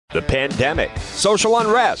the pandemic, social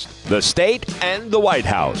unrest, the state, and the White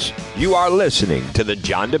House. You are listening to The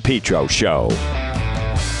John DePetro Show.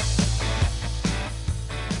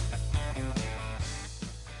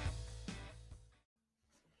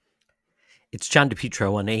 It's John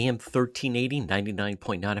DePetro on AM 1380,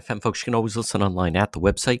 99.9 FM. Folks, you can always listen online at the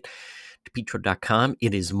website, DePetro.com.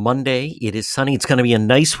 It is Monday. It is sunny. It's going to be a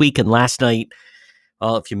nice week. And last night,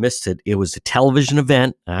 if you missed it, it was a television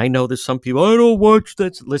event. I know there's some people, I don't watch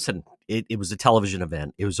that. Listen, it was a television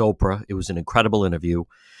event. It was Oprah. It was an incredible interview.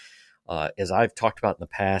 As I've talked about in the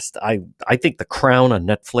past, I think The Crown on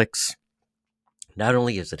Netflix, not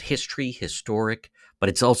only is it historic, but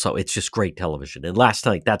it's just great television. And last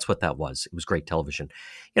night, that's what that was. It was great television.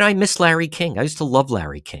 You know, I miss Larry King. I used to love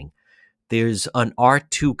Larry King. There's an art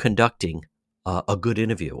to conducting a good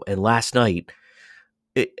interview. And last night,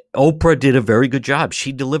 Oprah did a very good job.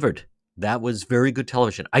 She delivered. That was very good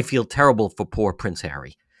television. I feel terrible for poor Prince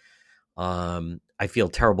Harry. This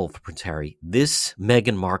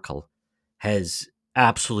Meghan Markle has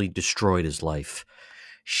absolutely destroyed his life.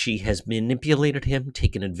 She has manipulated him,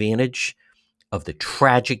 taken advantage of the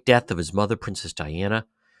tragic death of his mother, Princess Diana,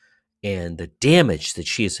 and the damage that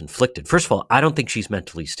she has inflicted. First of all, I don't think she's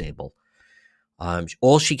mentally stable.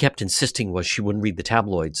 All she kept insisting was she wouldn't read the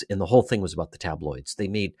tabloids, and the whole thing was about the tabloids. They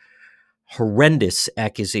made horrendous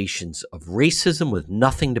accusations of racism with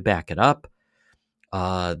nothing to back it up.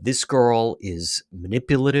 This girl is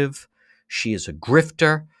manipulative. She is a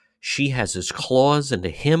grifter. She has his claws into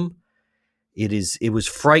him. It was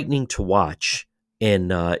frightening to watch. And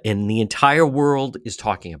the entire world is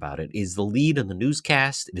talking about it. It is the lead in the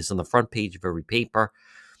newscast. It is on the front page of every paper.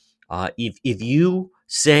 If you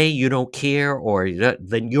say you don't care,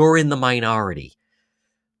 then you're in the minority.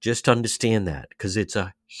 Just understand that, because it's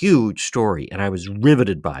a huge story, and I was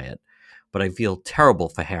riveted by it. But I feel terrible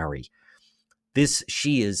for Harry.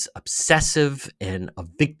 She is obsessive and a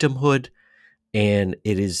victimhood. And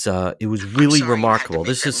it was really remarkable.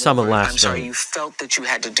 This is some of last night. I'm sorry you felt that you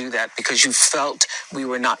had to do that because you felt we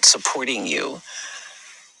were not supporting you.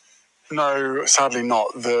 No, sadly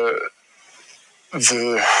not. The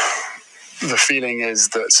feeling is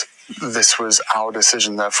that this was our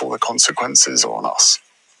decision, therefore the consequences are on us.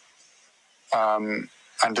 And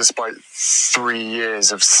despite 3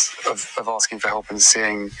 years of asking for help and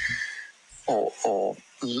seeing or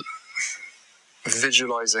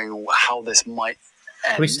visualizing how this might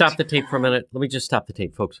end. Can we stop the tape for a minute? Let me just stop the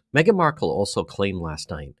tape, folks. Meghan Markle also claimed last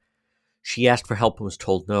night she asked for help and was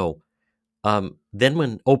told no. Then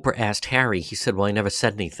when Oprah asked Harry, he said, well, I never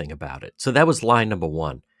said anything about it. So that was line number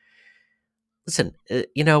one. Listen,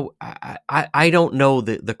 I don't know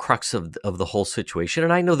the crux of the whole situation.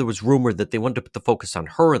 And I know there was rumor that they wanted to put the focus on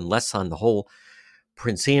her and less on the whole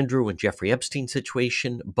Prince Andrew and Jeffrey Epstein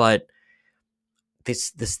situation. But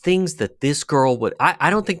this things that this girl would,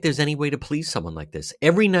 I don't think there's any way to please someone like this.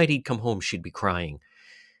 Every night he'd come home, she'd be crying.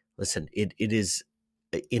 Listen, it is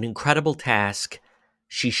an incredible task.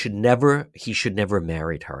 He should never have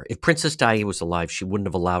married her. If Princess Diana was alive, she wouldn't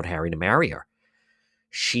have allowed Harry to marry her.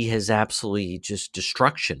 She has absolutely just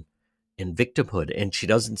destruction and victimhood. And she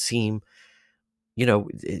doesn't seem,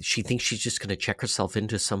 she thinks she's just going to check herself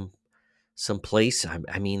into some place.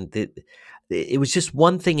 I mean, it was just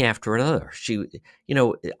one thing after another.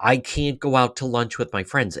 I can't go out to lunch with my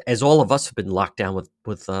friends, as all of us have been locked down with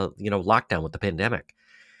lockdown with the pandemic.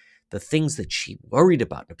 The things that she worried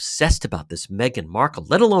about and obsessed about, this Meghan Markle,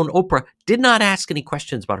 let alone Oprah, did not ask any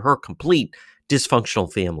questions about her complete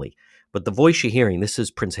dysfunctional family. But the voice you're hearing, this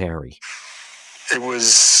is Prince Harry. It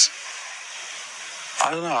was,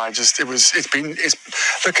 I don't know. It's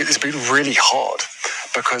been really hard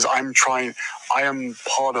because I'm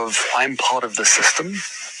part of the system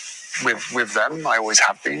with them. I always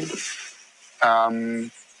have been.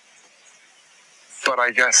 But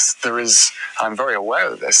I guess I'm very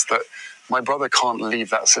aware of this, that my brother can't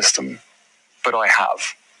leave that system, but I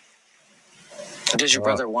have. Does your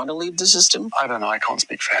brother want to leave the system? I don't know. I can't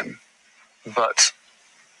speak for him. But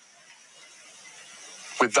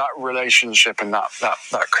with that relationship and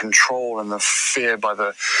that control and the fear by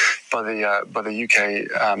the UK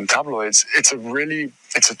tabloids, it's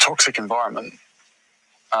a toxic environment.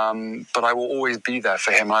 But I will always be there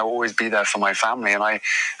for him. I will always be there for my family. And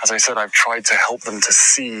as I said, I've tried to help them to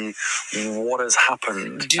see what has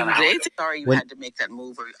happened. Do they think you had to make that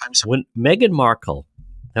move? I'm sorry. When Meghan Markle,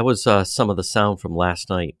 that was some of the sound from last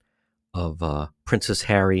night of Princess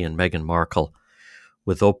Harry and Meghan Markle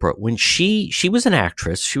with Oprah. When she was an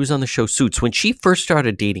actress, she was on the show Suits. When she first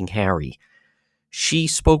started dating Harry, she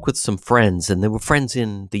spoke with some friends, and they were friends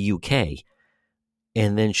in the UK.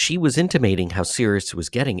 And then she was intimating how serious it was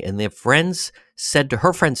getting. And her friend said to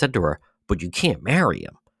her, but you can't marry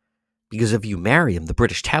him. Because if you marry him, the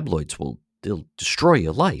British tabloids they'll destroy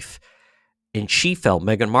your life. And she felt,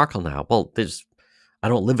 Meghan Markle now, well, I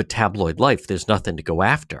don't live a tabloid life. There's nothing to go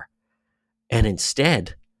after. And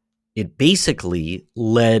instead, it basically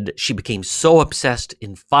she became so obsessed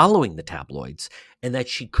in following the tabloids and that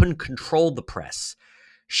she couldn't control the press.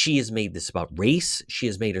 She has made this about race. She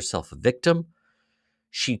has made herself a victim.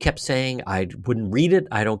 She kept saying, I wouldn't read it.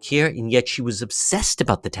 I don't care. And yet she was obsessed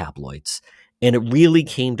about the tabloids. And it really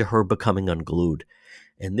came to her becoming unglued.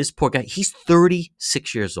 And this poor guy, he's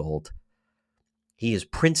 36 years old. He is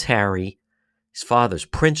Prince Harry. His father's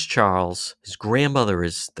Prince Charles. His grandmother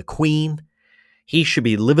is the Queen. He should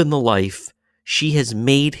be living the life. She has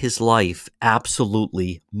made his life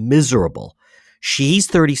absolutely miserable. He's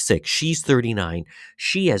 36. She's 39.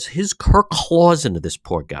 She has her claws into this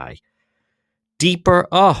poor guy. Deeper.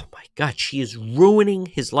 Oh, my God. She is ruining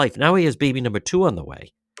his life. Now he has baby number 2 on the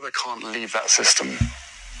way. I can't leave that system,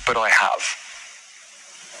 but I have.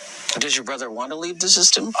 Does your brother want to leave the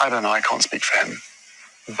system? I don't know. I can't speak for him.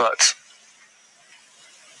 But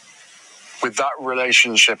with that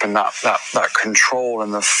relationship and that control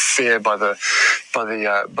and the fear by the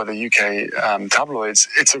UK tabloids,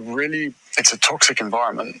 it's a toxic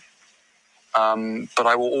environment. But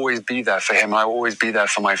I will always be there for him. And I will always be there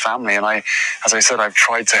for my family. And as I said, I've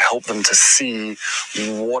tried to help them to see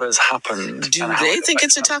what has happened. Do they think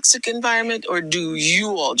it's a toxic environment, or do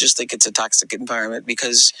you all just think it's a toxic environment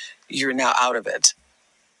because you're now out of it?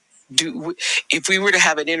 If we were to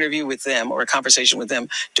have an interview with them or a conversation with them,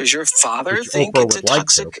 does your father think it's a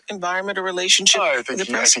toxic environment or relationship? I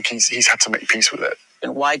think he's had to make peace with it.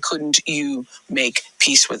 And why couldn't you make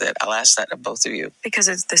peace with it? I'll ask that of both of you. Because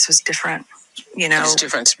this was different. It's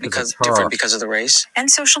different because of the race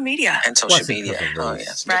and social media. Oh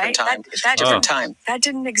yes, right. Different time. That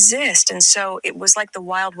didn't exist, and so it was like the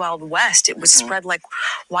wild, wild west. It was spread like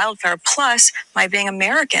wildfire. Plus, my being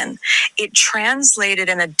American, it translated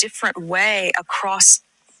in a different way across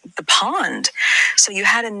the pond. So you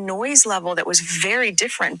had a noise level that was very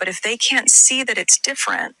different. But if they can't see that it's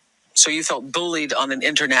different, so you felt bullied on an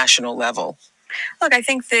international level. Look, I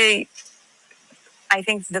think the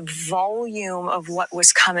volume of what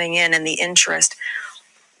was coming in and the interest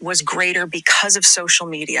was greater because of social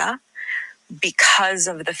media, because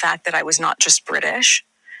of the fact that I was not just British,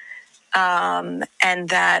 and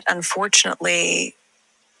that unfortunately,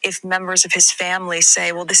 if members of his family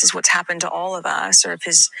say, well, this is what's happened to all of us, or if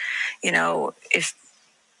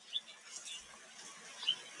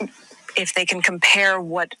they can compare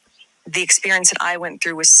what the experience that I went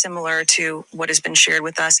through was similar to what has been shared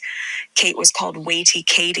with us. Kate was called Waity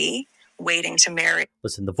Katie, waiting to marry.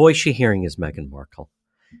 Listen, the voice you're hearing is Meghan Markle.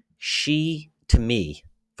 She, to me,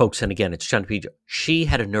 folks, and again, it's John P. She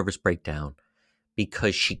had a nervous breakdown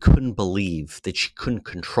because she couldn't believe that she couldn't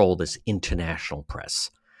control this international press,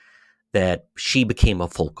 that she became a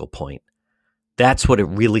focal point. That's what it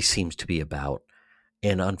really seems to be about.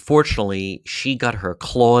 And unfortunately, she got her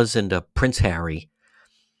claws into Prince Harry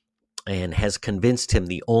and has convinced him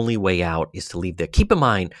the only way out is to leave there. Keep in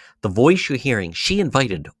mind, the voice you're hearing, she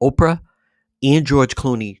invited Oprah and George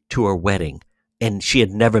Clooney to her wedding, and she had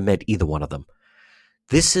never met either one of them.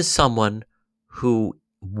 This is someone who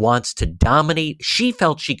wants to dominate. She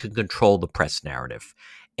felt she could control the press narrative,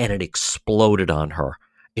 and it exploded on her.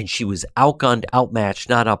 And she was outgunned, outmatched,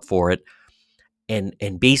 not up for it, and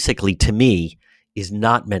basically, to me, is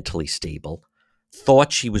not mentally stable,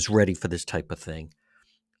 thought she was ready for this type of thing.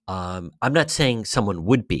 I'm not saying someone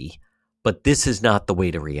would be, but this is not the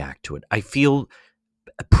way to react to it. I feel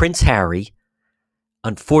Prince Harry,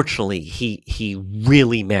 unfortunately, he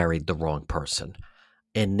really married the wrong person.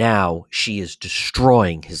 And now she is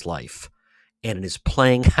destroying his life. And it is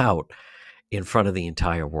playing out in front of the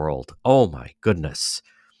entire world. Oh, my goodness.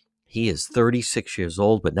 He is 36 years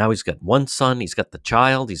old, but now he's got one son. He's got the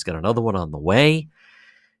child. He's got another one on the way.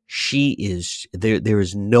 She is, there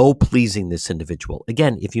is no pleasing this individual.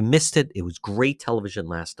 Again, if you missed it, it was great television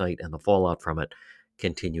last night, and the fallout from it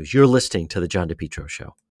continues. You're listening to The John DePietro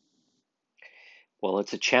Show. Well,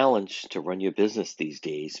 it's a challenge to run your business these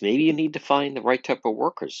days. Maybe you need to find the right type of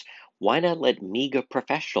workers. Why not let MEGA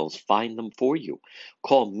Professionals find them for you?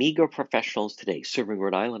 Call MEGA Professionals today, serving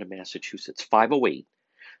Rhode Island and Massachusetts,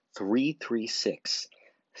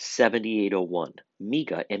 508-336-7801.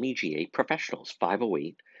 MEGA, M-E-G-A, Professionals,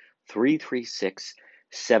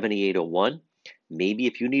 508-336-7801. Maybe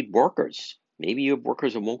if you need workers, maybe you have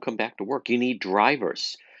workers that won't come back to work. You need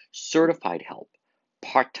drivers, certified help,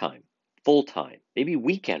 part-time, full-time, maybe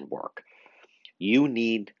weekend work. You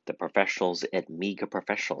need the professionals at MEGA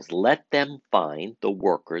Professionals. Let them find the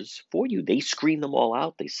workers for you. They screen them all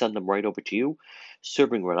out. They send them right over to you.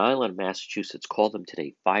 Serving Rhode Island, Massachusetts. Call them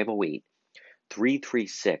today,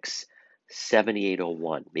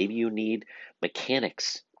 508-336-7801. Maybe you need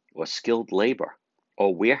mechanics or skilled labor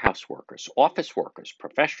or warehouse workers, office workers,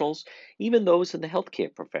 professionals, even those in the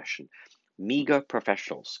healthcare profession. MEGA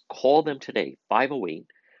Professionals. Call them today,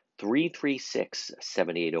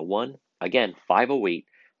 508-336-7801. Again,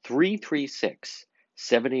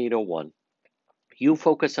 508-336-7801. You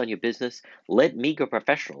focus on your business. Let MEGA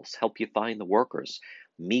Professionals help you find the workers.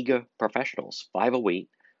 MEGA Professionals,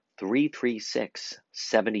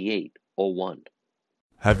 508-336-7801.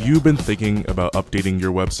 Have you been thinking about updating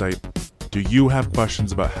your website? Do you have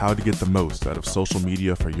questions about how to get the most out of social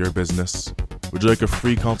media for your business? Would you like a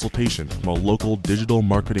free consultation from a local digital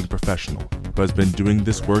marketing professional who has been doing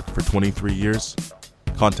this work for 23 years?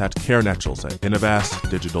 Contact Karen Etchels at Innovast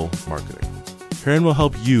Digital Marketing. Karen will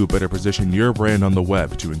help you better position your brand on the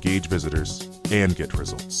web to engage visitors and get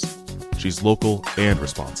results. She's local and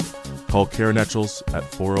responsive. Call Karen Etchels at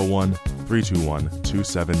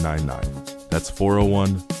 401-321-2799. That's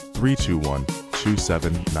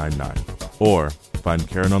 401-321-2799. Or find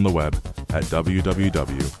Karen on the web at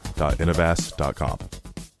www.innovast.com.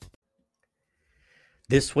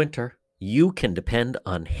 This winter, you can depend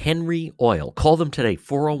on Henry Oil. Call them today,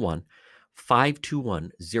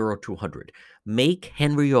 401-521-0200. Make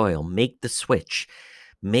Henry Oil, make the switch.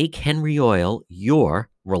 Make Henry Oil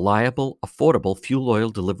your reliable, affordable fuel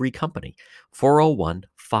oil delivery company.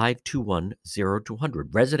 401-521-0200.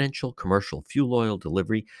 Residential, commercial fuel oil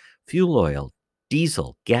delivery, fuel oil,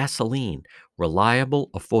 diesel, gasoline,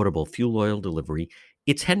 reliable, affordable fuel oil delivery.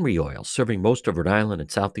 It's Henry Oil, serving most of Rhode Island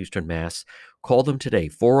and southeastern Mass. Call them today,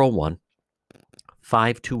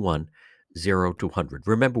 401-521-0200.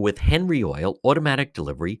 Remember, with Henry Oil, automatic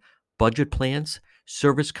delivery, budget plans,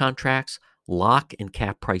 service contracts, lock and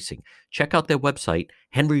cap pricing. Check out their website,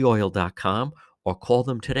 henryoil.com, or call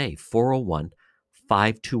them today,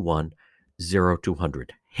 401-521-0200.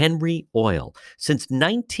 Henry Oil. Since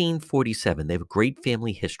 1947, they have a great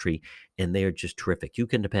family history, and they are just terrific. You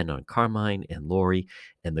can depend on Carmine and Lori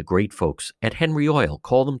and the great folks at Henry Oil.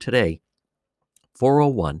 Call them today,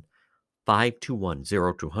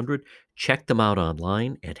 401-521-0200. Check them out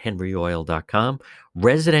online at henryoil.com.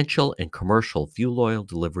 Residential and commercial fuel oil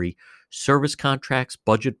delivery, service contracts,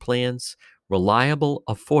 budget plans, reliable,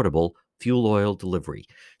 affordable fuel oil delivery.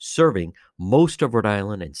 Serving most of Rhode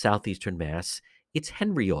Island and southeastern Mass, it's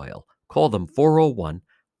Henry Oil. Call them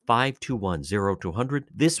 401-521-0200.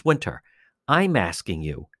 This winter, I'm asking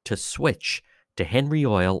you to switch to Henry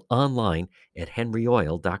Oil online at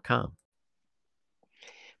henryoil.com.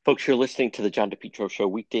 Folks, you're listening to the John DePetro Show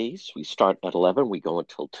weekdays. We start at 11. We go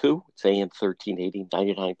until 2. It's AM 1380,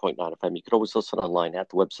 99.9 FM. You can always listen online at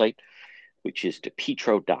the website, which is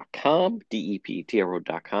depetro.com,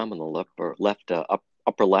 DEPETRO.com. On the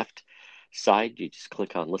upper left side, you just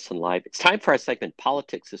click on Listen Live. It's time for our segment,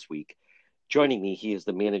 Politics This Week. Joining me, he is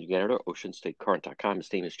the managing editor, OceanStateCurrent.com.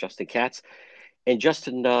 His name is Justin Katz. And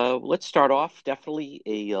Justin, let's start off. Definitely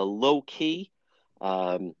a low-key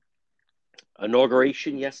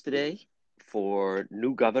inauguration yesterday for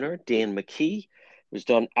new governor Dan McKee. It was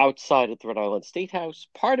done outside at the Rhode Island State House.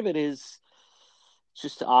 Part of it is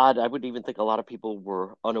just odd. I wouldn't even think a lot of people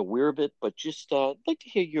were unaware of it, but just I'd like to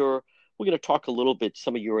hear we're going to talk a little bit,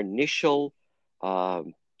 some of your initial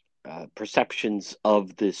perceptions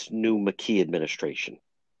of this new McKee administration.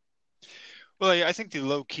 Well, I think the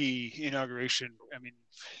low-key inauguration, I mean,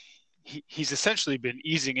 he's essentially been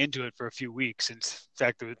easing into it for a few weeks. In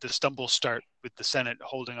fact, the stumble start with the Senate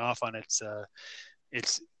holding off on its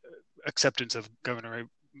acceptance of Governor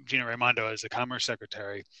Gina Raimondo as the Commerce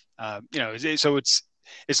Secretary. So it's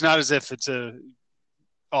not as if it's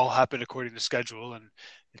all happened according to schedule, and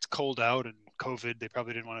it's cold out and COVID. They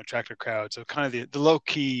probably didn't want to attract a crowd. So kind of the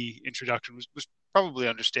low-key introduction was probably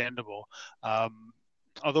understandable.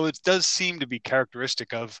 Although it does seem to be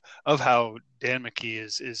characteristic of how Dan McKee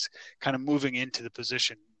is kind of moving into the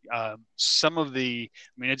position.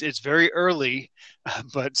 It's very early,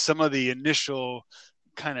 but some of the initial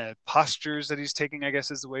kind of postures that he's taking, I guess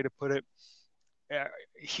is the way to put it,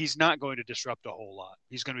 he's not going to disrupt a whole lot.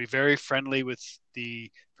 He's going to be very friendly with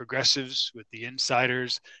the progressives, with the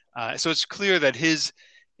insiders. So it's clear that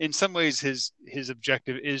in some ways, his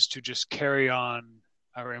objective is to just carry on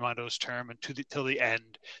Raimondo's term and till the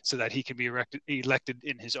end, so that he can be elected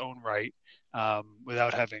in his own right,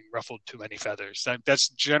 without having ruffled too many feathers. That's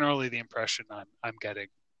generally the impression I'm getting.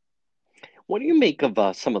 What do you make of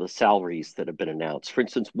some of the salaries that have been announced? For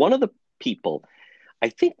instance, one of the people I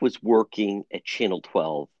think was working at Channel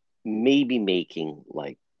 12, maybe making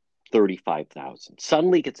like 35,000.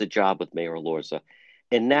 Suddenly gets a job with Mayor Lorza,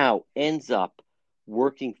 and now ends up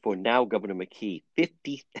working for now Governor McKee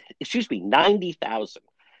 90,000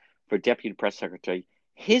 for deputy press secretary.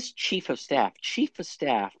 His chief of staff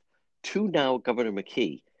to now Governor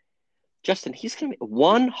McKee. Justin, he's going to be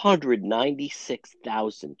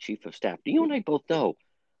 196,000 chief of staff. You and I both know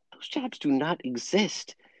those jobs do not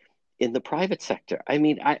exist in the private sector. I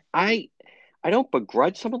mean, I don't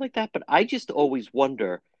begrudge someone like that, but I just always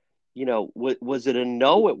wonder, was it a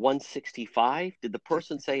no at 165? Did the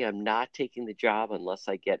person say, I'm not taking the job unless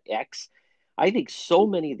I get X? I think so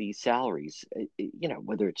many of these salaries,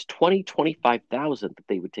 whether it's 20, 25,000, that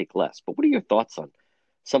they would take less. But what are your thoughts on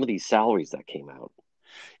some of these salaries that came out?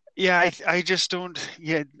 Yeah, I just don't.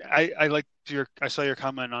 Yeah, I like I saw your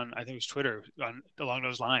comment on, I think it was Twitter, along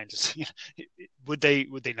those lines. Would they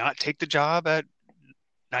not take the job at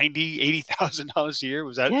 $80,000 a year?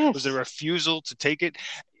 Was a refusal to take it?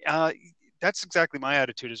 That's exactly my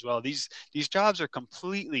attitude as well. These jobs are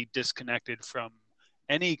completely disconnected from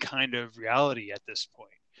any kind of reality at this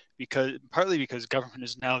point, partly because government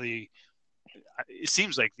is now it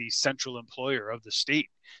seems like the central employer of the state.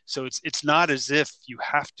 So it's not as if you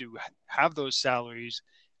have to have those salaries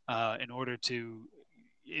in order to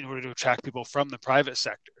attract people from the private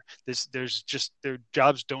sector. Their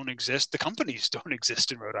jobs don't exist. The companies don't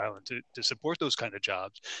exist in Rhode Island to support those kind of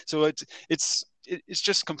jobs. So it's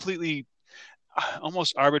just completely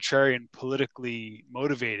almost arbitrary and politically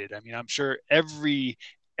motivated. I mean, I'm sure every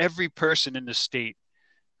person in the state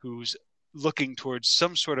who's looking towards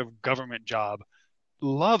some sort of government job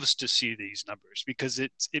loves to see these numbers, because it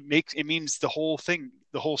means the whole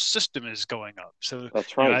system is going up. So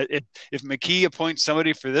that's right. If McKee appoints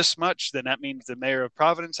somebody for this much, then that means the mayor of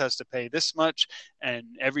Providence has to pay this much, and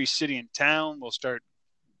every city and town will start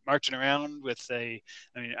marching around with I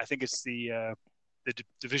think it's the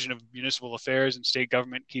Division of Municipal Affairs and State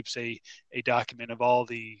Government keeps a document of all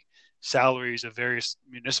the salaries of various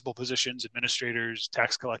municipal positions, administrators,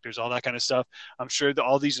 tax collectors, all that kind of stuff. I'm sure that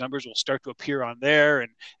all these numbers will start to appear on there, and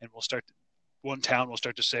one town will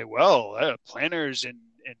start to say, well, planners in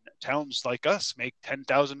towns like us make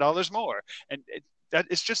 $10,000 more. And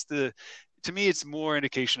it's just to me, it's more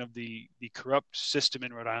indication of the corrupt system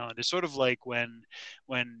in Rhode Island. It's sort of like when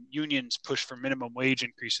unions push for minimum wage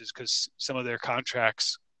increases because some of their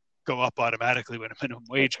contracts go up automatically when a minimum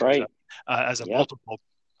wage goes up as a multiple.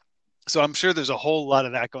 So I'm sure there's a whole lot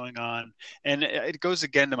of that going on. And it goes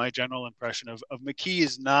again to my general impression of McKee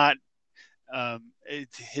is not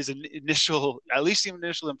his initial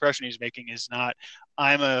impression he's making is not,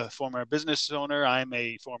 I'm a former business owner, I'm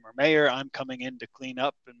a former mayor, I'm coming in to clean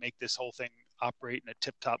up and make this whole thing operate in a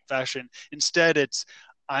tip-top fashion. Instead, it's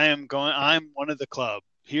I'm one of the club.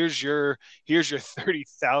 Here's your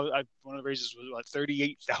 30,000. One of the raises was what,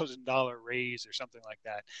 $38,000 raise or something like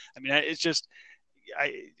that. I mean, it's just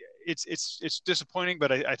it's disappointing,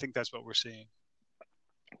 but I think that's what we're seeing.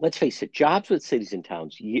 Let's face it, jobs with cities and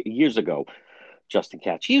towns years ago, Justin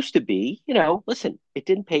Katz, used to be, listen, it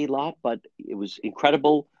didn't pay a lot, but it was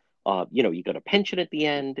incredible. You got a pension at the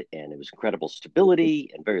end, and it was incredible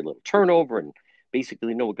stability and very little turnover, and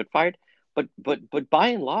basically no one got fired. But by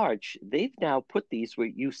and large, they've now put these where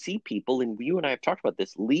you see people, and you and I have talked about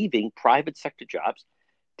this, leaving private sector jobs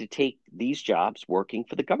to take these jobs working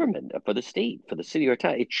for the government, for the state, for the city or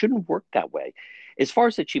town. It shouldn't work that way. As far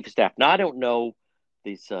as the chief of staff, now I don't know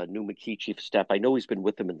this new McKee chief of staff. I know he's been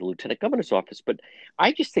with them in the lieutenant governor's office, but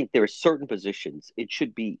I just think there are certain positions. It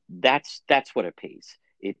should be, that's what it pays.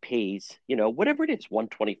 It pays, whatever it is,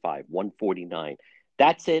 125, 149.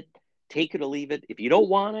 That's it. Take it or leave it. If you don't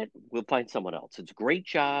want it, we'll find someone else. It's a great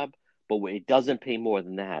job, but it doesn't pay more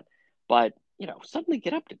than that. But, suddenly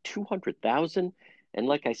get up to 200,000. And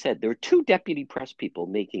like I said, there are two deputy press people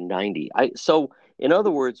making 90. So in other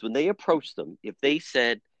words, when they approach them, if they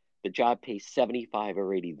said the job pays 75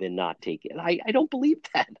 or 80, they're not taking it. I don't believe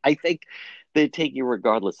that. I think they'd take you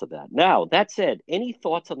regardless of that. Now, that said, any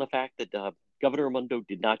thoughts on the fact that Governor Raimondo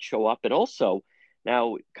did not show up? And also,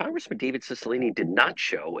 now, Congressman David Cicilline did not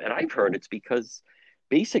show, and I've heard it's because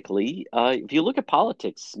basically, if you look at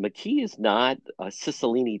politics, McKee is not a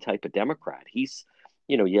Cicilline type of Democrat. He's,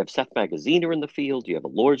 you have Seth Magaziner in the field, you have a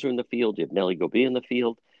Lorza in the field, you have Nellie Gorbea in the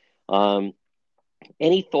field.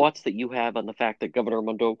 Any thoughts that you have on the fact that Governor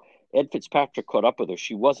Raimondo, Ed Fitzpatrick caught up with her?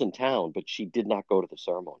 She was in town, but she did not go to the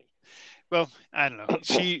ceremony. Well, I don't know.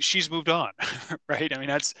 She's moved on, right? I mean,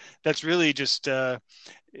 that's really just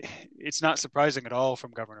it's not surprising at all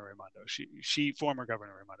from Governor Raimondo. She former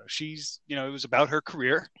Governor Raimondo. She's, it was about her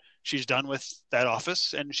career. she's done with that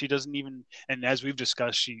office, and she doesn't even, and as we've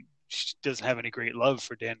discussed, she doesn't have any great love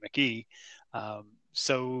for Dan McKee.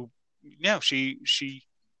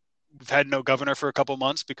 We've had no governor for a couple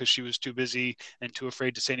months because she was too busy and too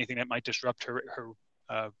afraid to say anything that might disrupt her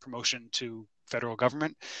promotion to federal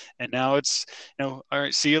government. And now it's, all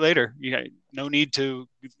right, see you later. You got no need to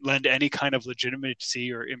lend any kind of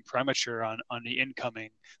legitimacy or imprimatur on the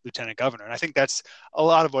incoming lieutenant governor. And I think that's a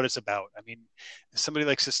lot of what it's about. I mean, somebody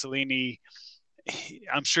like Cicilline,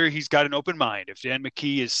 I'm sure he's got an open mind. If Dan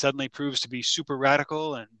McKee suddenly proves to be super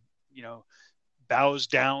radical and, bows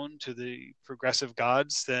down to the progressive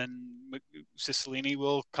gods, then Cicilline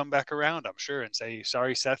will come back around, I'm sure, and say,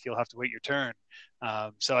 sorry, Seth, you'll have to wait your turn.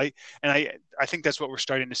 So I think that's what we're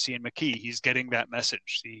starting to see in McKee. He's getting that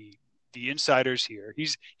message. The insiders here,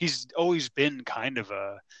 he's always been kind of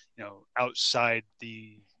a, outside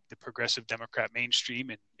the progressive Democrat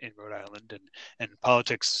mainstream in Rhode Island and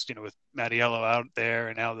politics, with Mattiello out there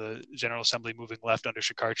and now the General Assembly moving left under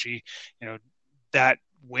Shekarchi, that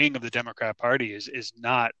wing of the Democrat Party is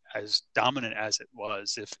not as dominant as it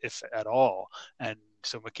was, if at all. And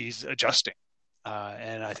so McKee's adjusting.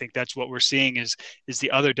 And I think that's what we're seeing is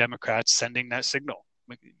the other Democrats sending that signal.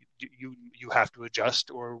 You have to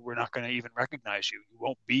adjust or we're not going to even recognize you. You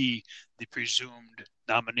won't be the presumed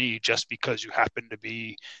nominee just because you happen to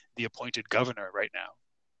be the appointed governor right now.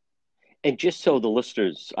 And just so the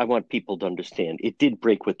listeners, I want people to understand, it did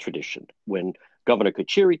break with tradition. When Governor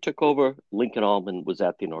Carcieri took over, Lincoln Almond was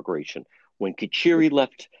at the inauguration. When Carcieri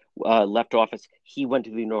left office, he went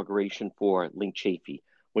to the inauguration for Link Chafee.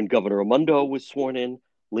 When Governor Raimondo was sworn in,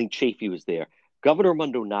 Link Chafee was there. Governor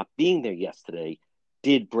Raimondo not being there yesterday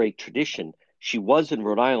did break tradition. She was in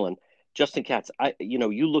Rhode Island. Justin Katz,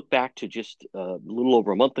 you look back to just a little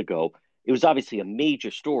over a month ago, it was obviously a major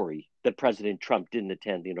story that President Trump didn't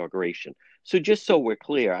attend the inauguration. So just so we're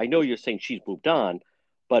clear, I know you're saying she's moved on,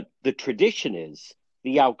 but the tradition is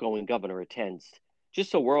the outgoing governor attends,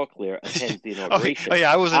 just so we're all clear, attends the inauguration.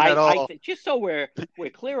 I wasn't at all. Just so we're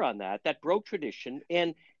clear on that broke tradition.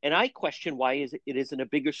 And I question why it isn't a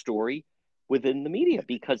bigger story within the media,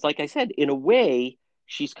 because like I said, in a way,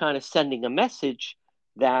 she's kind of sending a message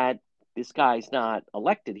that this guy's not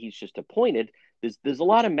elected, he's just appointed. There's a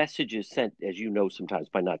lot of messages sent, as you know, sometimes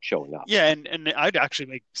by not showing up. Yeah, and I'd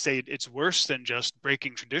actually say it's worse than just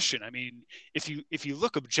breaking tradition. I mean, if you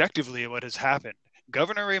look objectively at what has happened,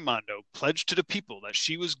 Governor Raimondo pledged to the people that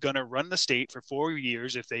she was going to run the state for 4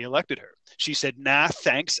 years if they elected her. She said, nah,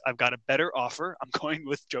 thanks, I've got a better offer. I'm going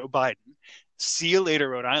with Joe Biden. See you later,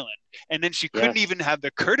 Rhode Island. And then she couldn't even have the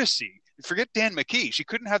courtesy. Forget Dan McKee. She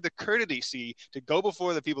couldn't have the courtesy to go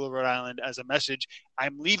before the people of Rhode Island as a message.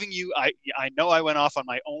 I'm leaving you. I know I went off on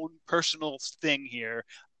my own personal thing here,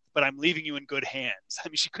 but I'm leaving you in good hands. I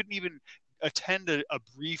mean, she couldn't even attend a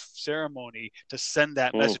brief ceremony to send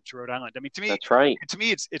that message to Rhode Island. I mean, to me, that's right. To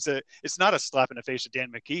me, it's not a slap in the face to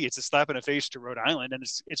Dan McKee. It's a slap in the face to Rhode Island, and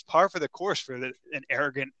it's par for the course for an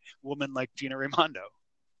arrogant woman like Gina Raimondo.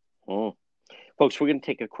 Folks, we're going to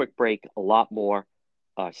take a quick break. A lot more.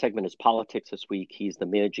 Segment is politics this week. He's the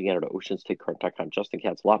managing editor of OceanStateCurrent.com. Justin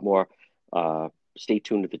Katz, a lot more. Stay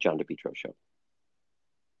tuned to the John DePetro Show.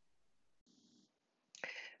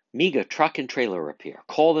 MEGA Truck and Trailer Repair.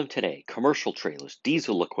 Call them today. Commercial trailers,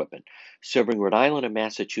 diesel equipment, serving Rhode Island and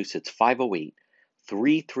Massachusetts.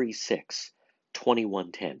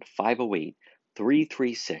 508-336-2110.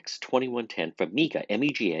 508-336-2110 for MEGA,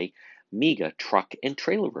 MEGA, MEGA Truck and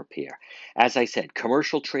Trailer Repair. As I said,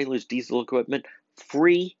 commercial trailers, diesel equipment,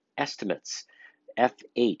 free estimates,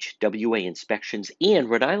 FHWA inspections, and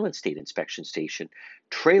Rhode Island State Inspection Station,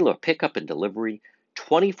 trailer pickup and delivery,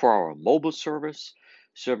 24-hour mobile service,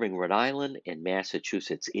 serving Rhode Island and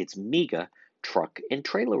Massachusetts. It's MEGA Truck and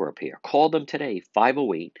Trailer Repair. Call them today,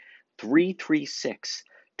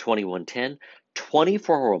 508-336-2110,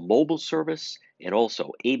 24-hour mobile service, and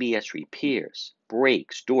also ABS repairs,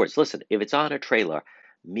 brakes, doors. Listen, if it's on a trailer,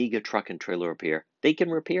 MEGA Truck and Trailer Repair, they can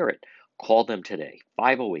repair it. Call them today,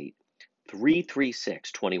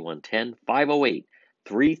 508-336-2110,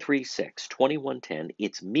 508-336-2110.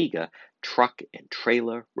 It's MEGA Truck and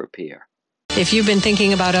Trailer Repair. If you've been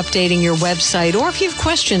thinking about updating your website, or if you have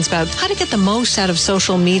questions about how to get the most out of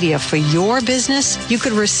social media for your business, you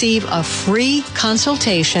could receive a free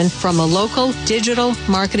consultation from a local digital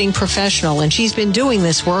marketing professional, and she's been doing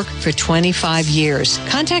this work for 25 years.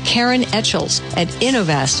 Contact Karen Etchels at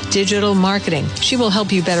Innovast Digital Marketing. She will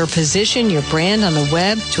help you better position your brand on the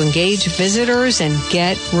web to engage visitors and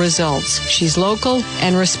get results. She's local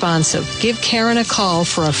and responsive. Give Karen a call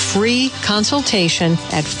for a free consultation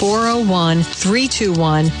at 401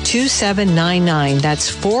 401-321-2799.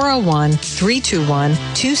 That's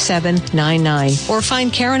 401-321-2799. Or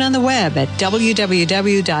find Karen on the web at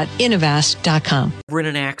www.innovast.com. We're in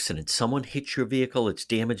an accident. Someone hits your vehicle. It's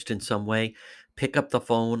damaged in some way. Pick up the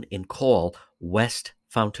phone and call West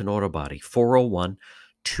Fountain Auto Body,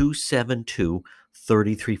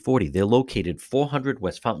 401-272-3340. They're located 400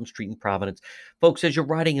 West Fountain Street in Providence. Folks, as you're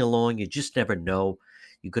riding along, you just never know.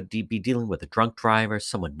 You could be dealing with a drunk driver,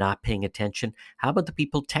 someone not paying attention. How about the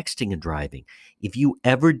people texting and driving? If you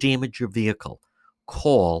ever damage your vehicle,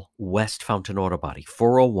 call West Fountain Auto Body,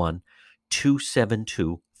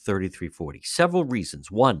 401-272-3340. Several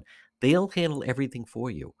reasons. One, they'll handle everything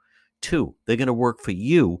for you. Two, they're going to work for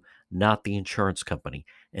you, not the insurance company.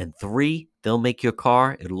 And three, they'll make your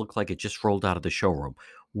car, it'll look like it just rolled out of the showroom.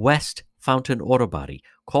 West Fountain Auto Body.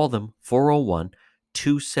 Call them,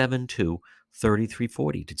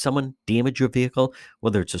 401-272-3340. Did someone damage your vehicle?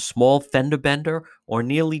 Whether it's a small fender bender or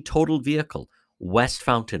nearly totaled vehicle, West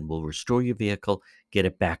Fountain will restore your vehicle, get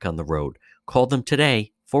it back on the road. Call them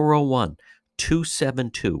today,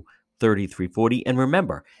 401-272-3340. And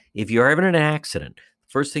remember, if you're ever in an accident,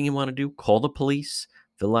 first thing you want to do, call the police,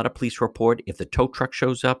 fill out a police report. If the tow truck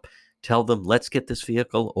shows up, tell them, let's get this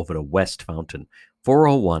vehicle over to West Fountain,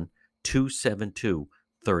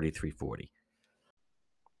 401-272-3340.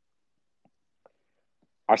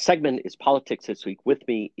 Our segment is Politics This Week. With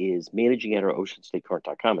me is managing editor of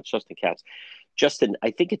OceanStateCurrent.com. It's Justin Katz. Justin,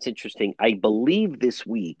 I think it's interesting. I believe this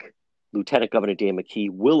week, Lieutenant Governor Dan McKee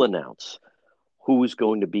will announce who is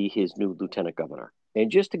going to be his new lieutenant governor. And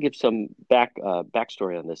just to give some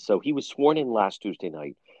backstory on this, so he was sworn in last Tuesday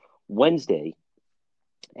night. Wednesday,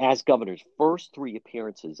 as governor's first three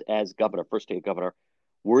appearances as governor, first day of governor,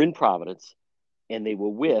 were in Providence, and they were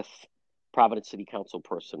with Providence City Council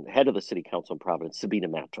person, head of the City Council in Providence, Sabina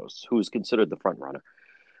Matos, who is considered the front runner.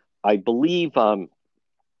 I believe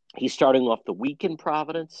he's starting off the week in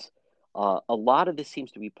Providence. A lot of this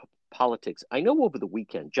seems to be politics. I know over the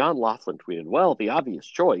weekend, John Laughlin tweeted, well, the obvious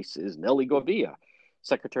choice is Nellie Gorbea,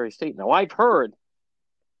 Secretary of State. Now, I've heard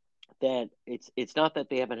that it's not that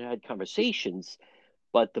they haven't had conversations,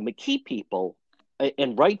 but the McKee people,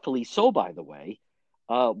 and rightfully so, by the way,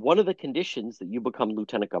 one of the conditions that you become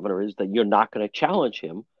lieutenant governor is that you're not going to challenge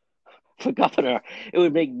him for governor. It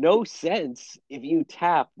would make no sense if you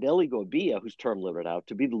tap Nellie Gorbea, whose term limited out,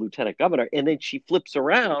 to be the lieutenant governor, and then she flips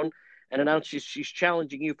around and announces she's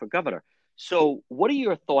challenging you for governor. So what are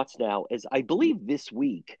your thoughts now, as I believe this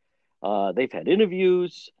week they've had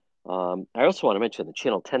interviews. I also want to mention the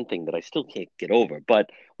Channel 10 thing that I still can't get over.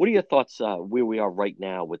 But what are your thoughts where we are right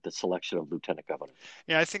now with the selection of lieutenant governor?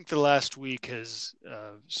 Yeah, I think the last week has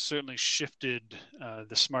certainly shifted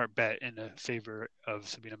the smart bet in favor of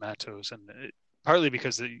Sabina Matos, and partly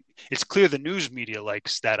because it's clear the news media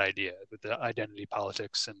likes that idea with the identity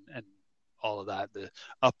politics and all of that, the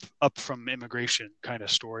up from immigration kind of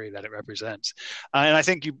story that it represents. And I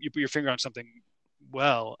think you put your finger on something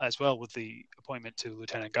as well with the appointment to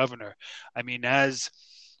lieutenant governor. I mean,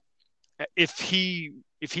 if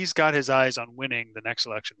he's got his eyes on winning the next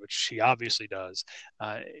election, which he obviously does,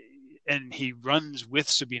 and he runs with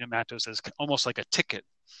Sabina Matos as almost like a ticket,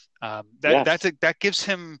 that gives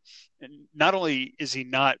him, not only is he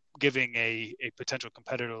not giving a potential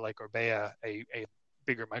competitor like Gorbea a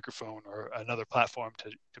bigger microphone or another platform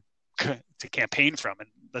to campaign from. And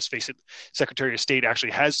let's face it, Secretary of State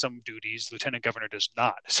actually has some duties. Lieutenant Governor does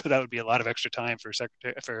not. So that would be a lot of extra time for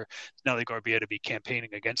Nellie Gorbea to be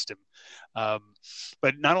campaigning against him.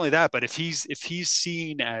 But not only that, but if he's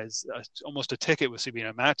seen as almost a ticket with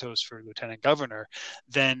Sabina Matos for Lieutenant Governor,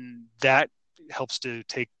 then that helps to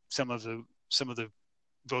take some of the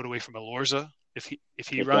vote away from Elorza. If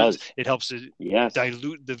he runs, it helps to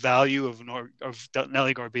dilute the value of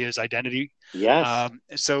Nellie Gorbea's identity. Yes.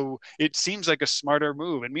 So it seems like a smarter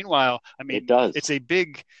move. And meanwhile, I mean, it's a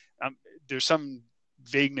big. There's some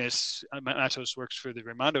vagueness. Matos works for the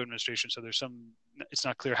Raimondo administration, so it's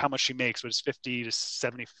not clear how much she makes, but it's $50,000 to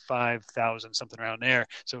 $75,000, something around there.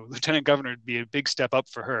 So lieutenant governor would be a big step up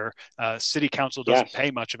for her. City council doesn't pay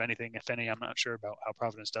much of anything, if any. I'm not sure about how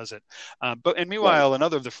Providence does it. But meanwhile,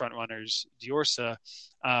 another of the front runners, Diorsa,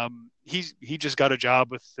 he just got a job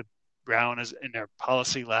with the Brown in their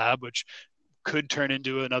policy lab, which could turn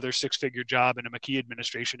into another six-figure job in a McKee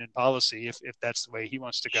administration in policy if that's the way he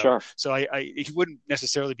wants to go. Sure. So he wouldn't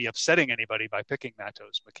necessarily be upsetting anybody by picking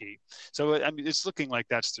Matos McKee. So I mean, it's looking like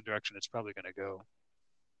that's the direction it's probably going to go.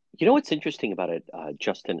 You know what's interesting about it,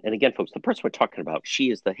 Justin, and again, folks, the person we're talking about,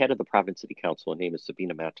 she is the head of the Providence City Council. Her name is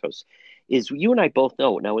Sabina Matos. Is you and I both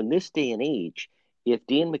know, now in this day and age, if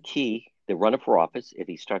Dan McKee, the runner for office, if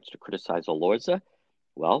he starts to criticize Elorza,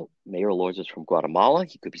 Well, Mayor Laws is from Guatemala.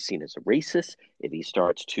 He could be seen as a racist. If he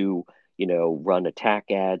starts to, run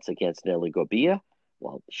attack ads against Nelly Gorbea,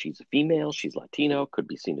 well, she's a female, she's Latino, could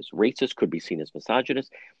be seen as racist, could be seen as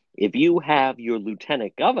misogynist. If you have your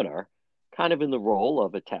lieutenant governor kind of in the role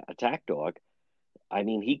of attack dog, I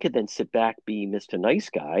mean, he could then sit back, be Mr. Nice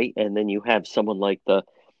Guy, and then you have someone like the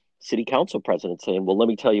city council president saying, well, let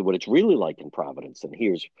me tell you what it's really like in Providence, and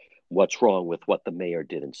here's what's wrong with what the mayor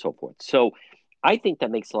did and so forth. So I think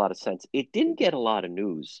that makes a lot of sense. It didn't get a lot of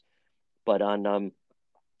news, but on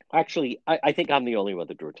actually, I think I'm the only one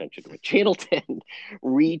that drew attention to it. Channel 10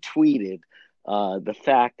 retweeted the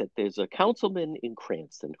fact that there's a councilman in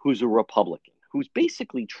Cranston who's a Republican, who's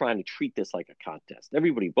basically trying to treat this like a contest.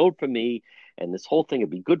 Everybody vote for me, and this whole thing would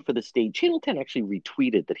be good for the state. Channel 10 actually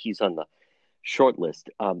retweeted that he's on the short list.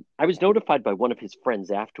 I was notified by one of his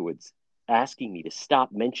friends afterwards asking me to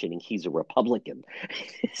stop mentioning he's a Republican,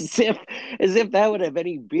 as if that would have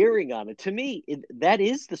any bearing on it. To me, that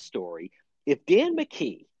is the story. If Dan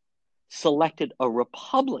McKee selected a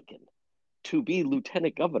Republican to be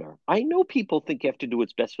lieutenant governor, I know people think you have to do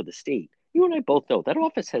what's best for the state. You and I both know that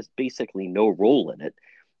office has basically no role in it.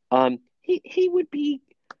 He would be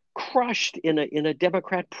crushed in a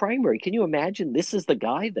Democrat primary. Can you imagine? This is the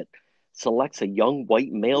guy that selects a young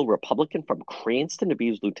white male Republican from Cranston to be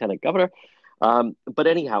his lieutenant governor. But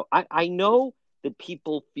anyhow, I know that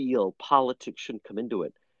people feel politics shouldn't come into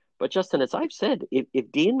it. But Justin, as I've said,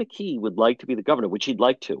 if Dan McKee would like to be the governor, which he'd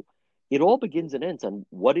like to, it all begins and ends on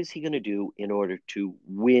what is he going to do in order to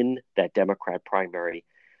win that Democrat primary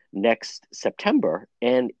next September.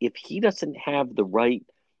 And if he doesn't have the right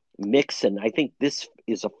mix, and I think this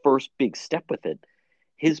is a first big step with it,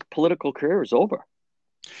 his political career is over.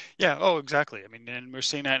 Yeah. Oh, exactly. I mean, and we're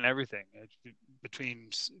seeing that in everything between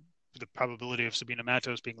the probability of Sabina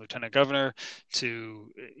Matos being lieutenant governor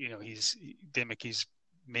to, Dan McKee's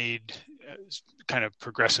made kind of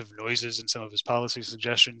progressive noises in some of his policy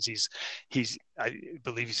suggestions. I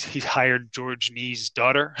believe he hired George Nee's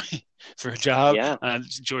daughter for a job. Yeah.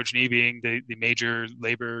 George Nee being the major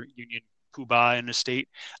labor union poobah in the state.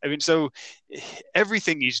 I mean, so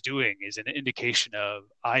everything he's doing is an indication of,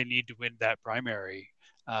 I need to win that primary.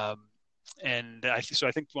 And I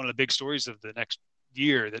think one of the big stories of the next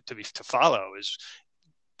year that to follow is,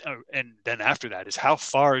 and then after that, is how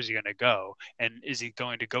far is he going to go, and is he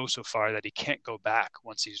going to go so far that he can't go back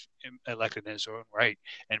once he's elected in his own right,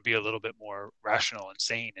 and be a little bit more rational and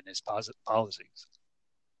sane in his policies.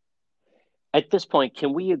 At this point,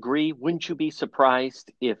 can we agree? Wouldn't you be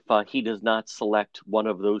surprised if he does not select one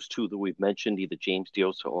of those two that we've mentioned, either James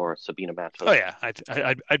Diossa or Sabina Matos? Oh yeah,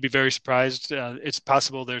 I'd be very surprised. It's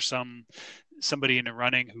possible there's somebody in the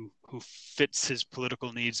running who fits his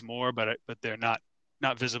political needs more, but they're not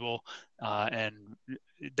visible, and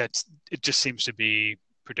it just seems to be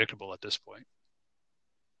predictable at this point.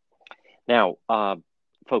 Now,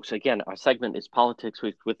 folks, again, our segment is Politics.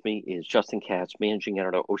 With me is Justin Katz, managing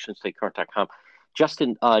editor, OceanStateCurrent.com.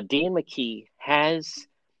 Justin, Dan McKee has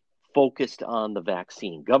focused on the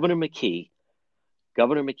vaccine. Governor McKee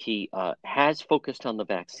has focused on the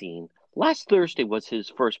vaccine. Last Thursday was his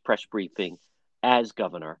first press briefing as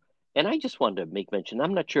governor. And I just wanted to make mention,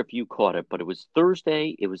 I'm not sure if you caught it, but it was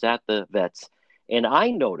Thursday, it was at the Vets, and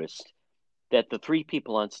I noticed that the three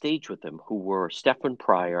people on stage with him, who were Stephen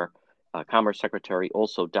Pryor, Commerce Secretary,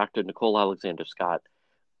 also Dr. Nicole Alexander Scott,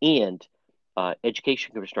 and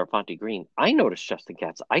Education Commissioner Fonte Green, I noticed, Justin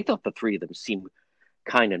Katz, I thought the three of them seemed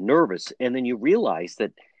kind of nervous, and then you realize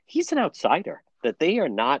that he's an outsider, that they are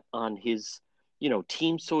not on his,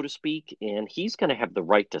 team, so to speak, and he's going to have the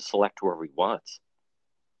right to select whoever he wants.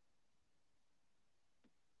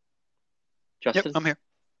 Justin? Yep, I'm here.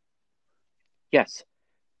 Yes.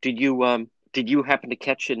 Did you happen to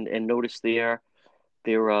catch and notice their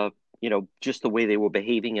just the way they were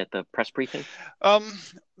behaving at the press briefing?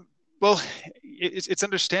 Well, it's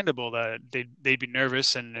understandable that they'd be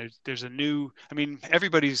nervous, and there's a new. I mean,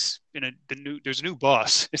 everybody's there's a new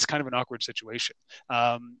boss. It's kind of an awkward situation,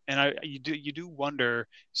 and you do wonder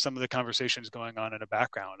some of the conversations going on in the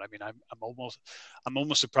background. I mean, I'm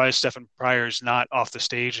almost surprised Stephen Pryor's not off the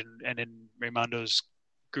stage and in Raimondo's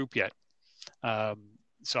group yet.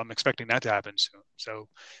 So I'm expecting that to happen soon. So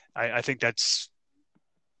I think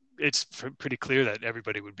it's pretty clear that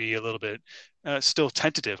everybody would be a little bit still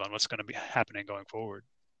tentative on what's going to be happening going forward.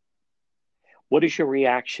 What is your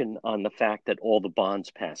reaction on the fact that all the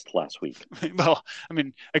bonds passed last week? Well, I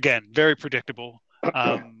mean, again, very predictable.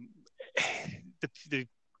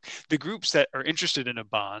 The groups that are interested in the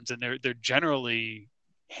bonds, and they're generally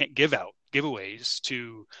giveaways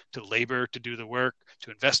to labor to do the work,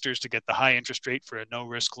 to investors to get the high interest rate for a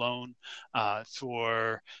no-risk loan,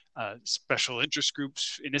 for special interest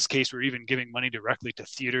groups. In this case, we're even giving money directly to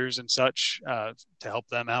theaters and such to help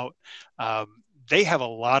them out. They have a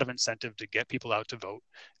lot of incentive to get people out to vote,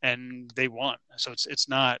 and they won. So it's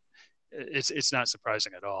not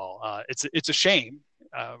surprising at all. It's a shame.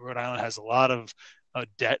 Rhode Island has a lot of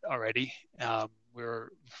debt already. We're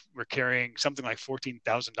carrying something like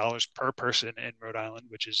 $14,000 per person in Rhode Island,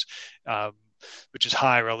 which is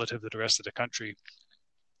high relative to the rest of the country.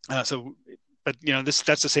 But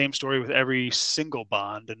that's the same story with every single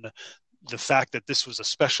bond, and the fact that this was a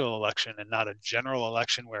special election and not a general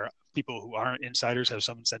election where people who aren't insiders have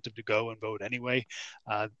some incentive to go and vote anyway,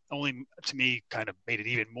 only to me kind of made it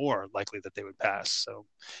even more likely that they would pass. So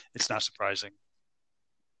it's not surprising.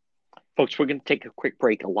 Folks, we're going to take a quick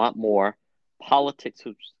break. A lot more politics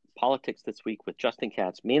this week with Justin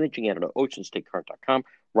Katz, managing editor of OceanStateCurrent.com,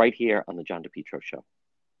 right here on the John DePetro Show.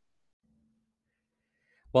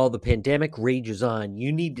 While the pandemic rages on,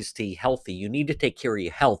 you need to stay healthy. You need to take care of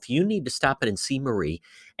your health. You need to stop in and see Marie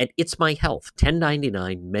at It's My Health,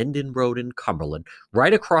 1099 Mendon Road in Cumberland,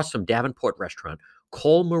 right across from Davenport Restaurant.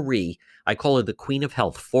 Call Marie. I call her the Queen of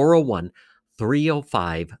Health,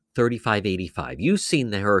 401-305-3585. You've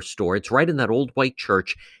seen her store. It's right in that old white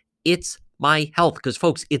church. It's My Health, because,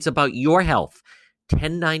 folks, it's about your health.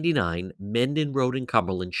 1099 Mendon Road in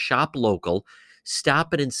Cumberland. Shop local.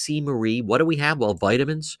 Stop it and see Marie. What do we have? Well,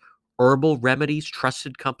 vitamins, herbal remedies,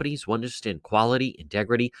 trusted companies who understand quality,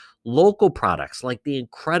 integrity, local products like the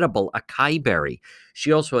incredible acai berry.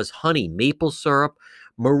 She also has honey, maple syrup.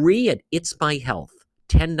 Marie at It's My Health,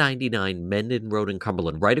 1099 Mendon Road in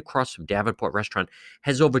Cumberland, right across from Davenport Restaurant,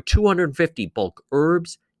 has over 250 bulk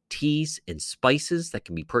herbs, teas, and spices that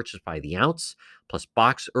can be purchased by the ounce, plus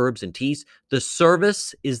box herbs and teas. The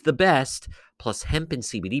service is the best, plus hemp and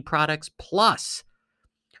CBD products, plus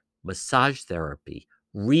massage therapy,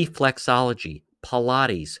 reflexology,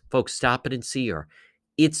 Pilates. Folks, stop it and see her.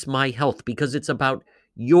 It's My Health, because it's about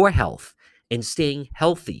your health and staying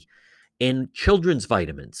healthy. And children's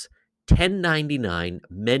vitamins, 1099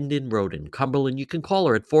 Mendon Road in Cumberland. You can call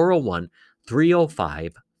her at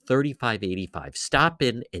 401-305-3585. Stop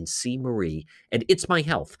in and see Marie. And It's My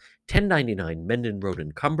Health, 1099 Mendon Road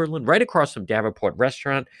in Cumberland, right across from Davenport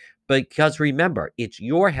Restaurant. Because remember, it's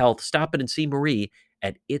your health. Stop in and see Marie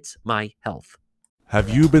at It's My Health. Have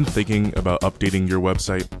you been thinking about updating your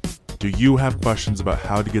website? Do you have questions about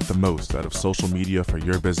how to get the most out of social media for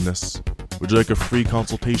your business? Would you like a free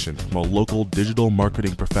consultation from a local digital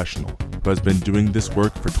marketing professional who has been doing this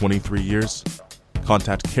work for 23 years?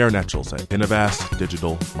 Contact Karen Etchels at Innovast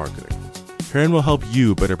Digital Marketing. Karen will help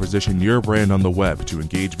you better position your brand on the web to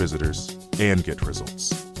engage visitors and get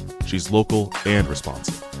results. She's local and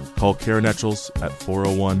responsive. Call Karen Etchels at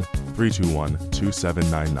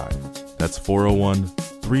 401-321-2799. That's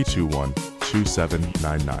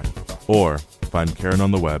 401-321-2799. Or find Karen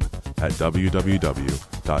on the web at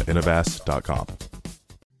www.innovast.com.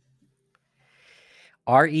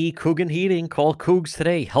 R.E. Coogan Heating. Call Cougs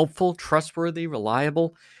today. Helpful, trustworthy,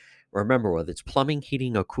 reliable. Remember, whether it's plumbing,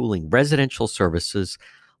 heating, or cooling, residential services,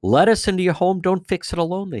 let us into your home. Don't fix it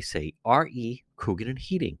alone, they say. R.E. Coogan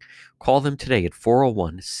Heating. Call them today at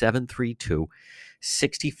 401-732-6562.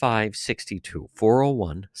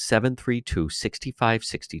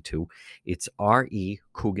 401-732-6562. It's R.E.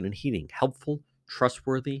 Coogan Heating. Helpful,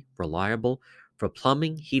 trustworthy, reliable. For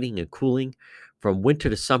plumbing, heating, and cooling, from winter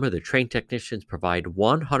to summer, the trained technicians provide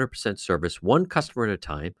 100% service, one customer at a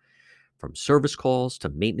time. From service calls to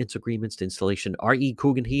maintenance agreements to installation, R.E.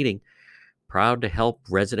 Coogan Heating, proud to help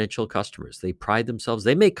residential customers. They pride themselves.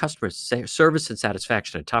 They make customer service and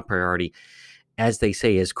satisfaction a top priority. As they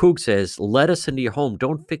say, as Coog says, let us into your home.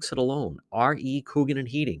 Don't fix it alone. R.E. Coogan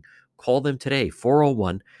Heating. Call them today,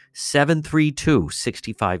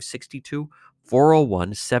 401-732-6562.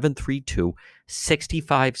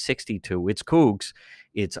 401-732-6562. It's Cougs.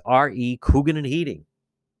 It's R.E. Coogan Heating.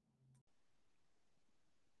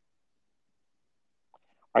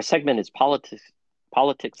 Our segment is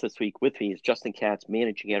Politics this week. With me is Justin Katz,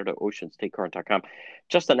 managing editor of OceanStateCurrent.com.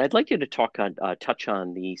 Justin, I'd like you to touch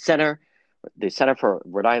on the Center for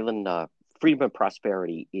Rhode Island Freedom and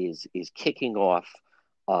Prosperity is kicking off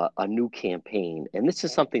a new campaign, and this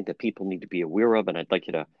is something that people need to be aware of. And I'd like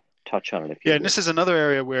you to touch on it. And this is another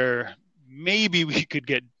area where maybe we could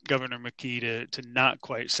get Governor McKee to not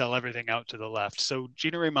quite sell everything out to the left. So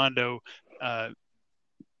Gina Raimondo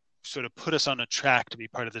sort of put us on a track to be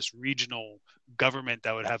part of this regional government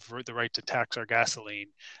that would have the right to tax our gasoline.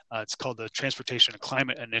 It's called the Transportation and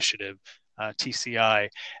Climate Initiative, TCI.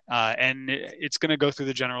 And it's going to go through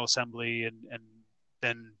the General Assembly and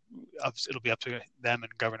then it'll be up to them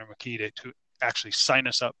and Governor McKee to actually sign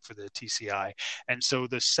us up for the TCI. And so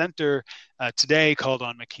the center today called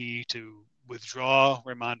on McKee to withdraw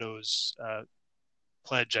Raimondo's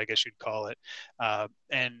pledge, I guess you'd call it.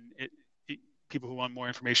 And people who want more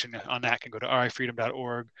information on that can go to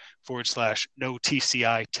rifreedom.org/no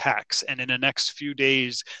TCI tax. And in the next few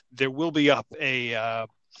days, there will be up an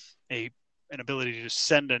ability to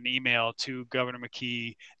send an email to Governor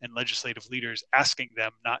McKee and legislative leaders asking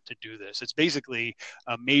them not to do this. It's basically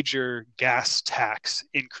a major gas tax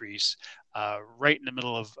increase right in the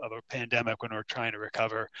middle of a pandemic when we're trying to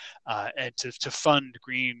recover, and to fund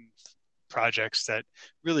green projects that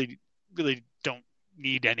really don't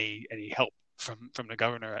need any help from the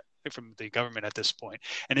government at this point.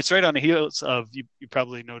 And it's right on the heels of, you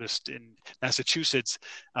probably noticed in Massachusetts,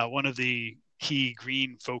 one of the key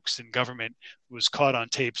green folks in government was caught on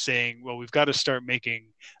tape saying, well, we've got to start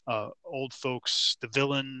making old folks the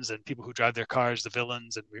villains, and people who drive their cars the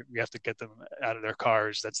villains, and we have to get them out of their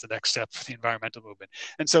cars. That's the next step for the environmental movement.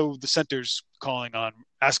 And so the center's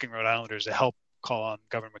asking Rhode Islanders to help call on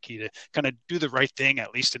Governor McKee to kind of do the right thing,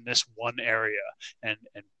 at least in this one area, and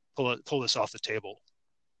pull this off the table.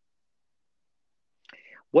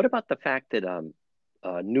 What about the fact that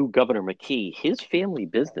new Governor McKee, his family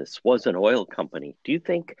business was an oil company? Do you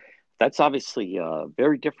think that's obviously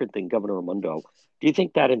very different than Governor Raimondo? Do you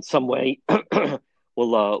think that in some way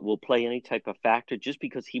will play any type of factor, just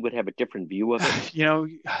because he would have a different view of it?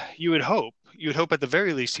 You would hope at the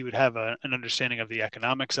very least he would have an understanding of the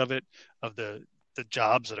economics of it, of the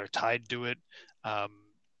jobs that are tied to it,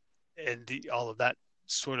 and all of that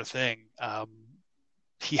sort of thing.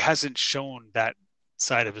 He hasn't shown that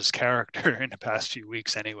side of his character in the past few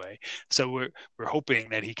weeks anyway. So we're hoping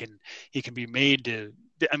that he can be made to,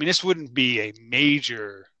 I mean, this wouldn't be a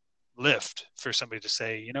major lift for somebody to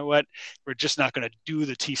say, you know what, we're just not going to do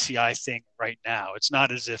the TCI thing right now. It's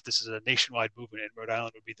not as if this is a nationwide movement and Rhode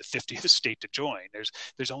Island would be the 50th state to join.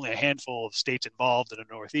 There's only a handful of states involved in the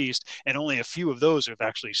Northeast, and only a few of those have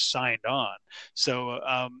actually signed on. So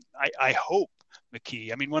I hope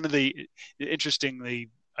McKee, I mean, interestingly,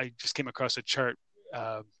 I just came across a chart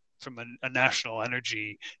from a national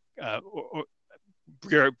energy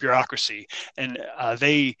bureaucracy, and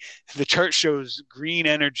the chart shows green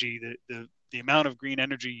energy, the amount of green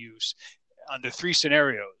energy use under three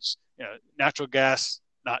scenarios: natural gas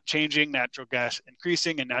not changing, natural gas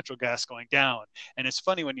increasing, and natural gas going down. And it's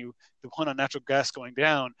funny, the one on natural gas going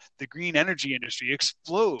down, the green energy industry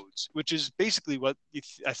explodes, which is basically what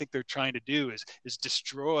I think they're trying to do is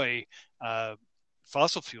destroy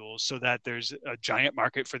fossil fuels so that there's a giant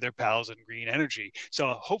market for their pals in green energy. So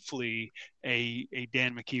hopefully a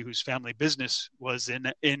Dan McKee whose family business was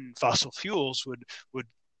in fossil fuels would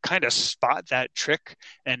kind of spot that trick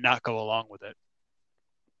and not go along with it.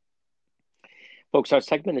 Folks, our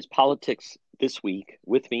segment is Politics This Week.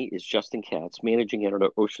 With me is Justin Katz, managing editor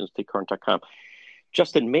at OceanStateCurrent.com.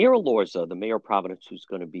 Justin, Mayor Elorza, the mayor of Providence, who's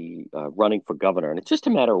going to be running for governor, and it's just a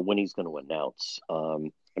matter of when he's going to announce.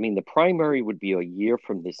 The primary would be a year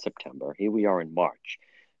from this September. Here we are in March.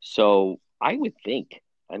 So I would think,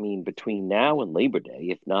 between now and Labor Day,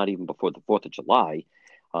 if not even before the 4th of July,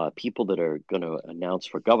 people that are going to announce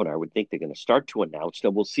for governor, I would think they're going to start to announce. Now,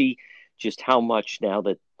 we'll see just how much, now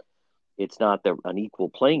that it's not an equal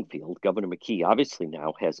playing field. Governor McKee obviously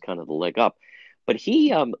now has kind of the leg up. But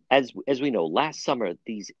he, as we know, last summer,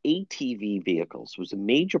 these ATV vehicles was a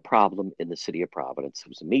major problem in the city of Providence. It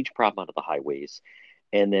was a major problem out of the highways.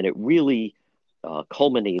 And then it really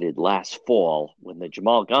culminated last fall when the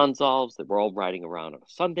Jamal Gonzalez, they were all riding around on a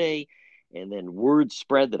Sunday. And then word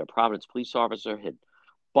spread that a Providence police officer had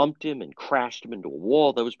bumped him and crashed him into a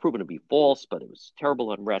wall. That was proven to be false, but it was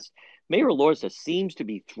terrible unrest. Mayor Elorza seems to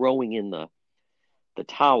be throwing in the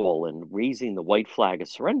towel and raising the white flag of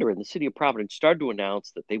surrender. And the city of Providence started to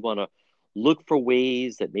announce that they want to look for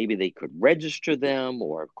ways that maybe they could register them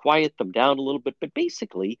or quiet them down a little bit. But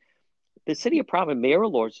basically, the city of Providence, Mayor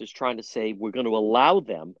Elorza, is trying to say we're going to allow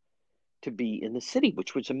them to be in the city,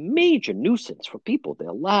 which was a major nuisance for people.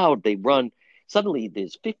 They run. Suddenly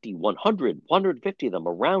there's 50, 100, 150 of them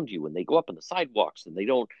around you, and they go up on the sidewalks and they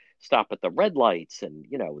don't stop at the red lights, and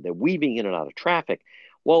they're weaving in and out of traffic.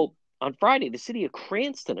 Well, on Friday, the city of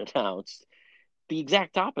Cranston announced the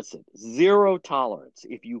exact opposite: zero tolerance.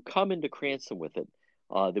 If you come into Cranston with it,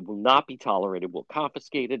 they will not be tolerated. We'll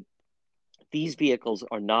confiscate it. These vehicles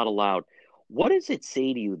are not allowed. What does it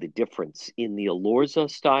say to you, the difference in the Elorza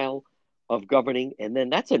style of governing, and then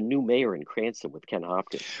that's a new mayor in Cranston with Ken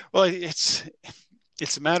Hopkins? Well, it's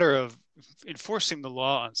a matter of enforcing the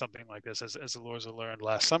law on something like this, as Elorza learned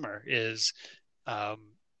last summer, is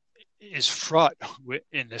is fraught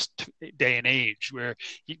in this day and age, where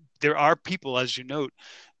there are people, as you note,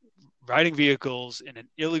 riding vehicles in an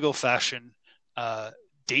illegal fashion,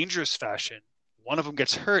 dangerous fashion. One of them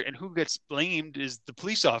gets hurt, and who gets blamed is the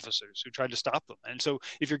police officers who tried to stop them. And so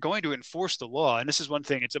if you're going to enforce the law, and this is one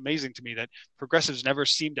thing, it's amazing to me that progressives never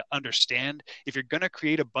seem to understand, if you're going to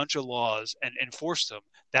create a bunch of laws and enforce them,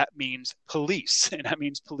 that means police, and that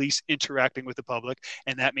means police interacting with the public,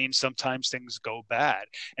 and that means sometimes things go bad.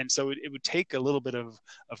 And so it would take a little bit of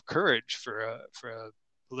courage for a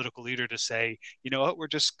political leader to say, you know what, we're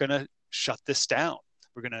just going to shut this down.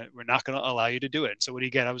 We're not going to allow you to do it. And so what do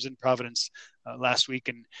you get? I was in Providence last week,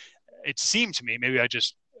 and it seemed to me, maybe I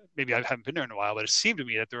haven't been there in a while, but it seemed to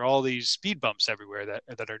me that there are all these speed bumps everywhere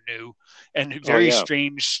that are new and very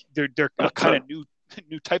strange. They're a kind of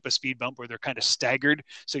new type of speed bump where they're kind of staggered,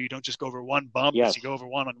 so you don't just go over one bump. Yes. You go over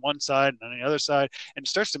one on one side and on the other side, and it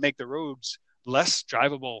starts to make the roads less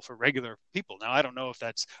drivable for regular people. Now, I don't know if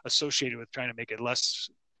that's associated with trying to make it less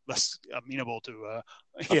amenable to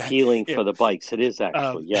appealing for the bikes. It is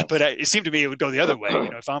actually, yes. But it seemed to me it would go the other way.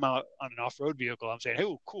 If I'm out on an off-road vehicle, I'm saying,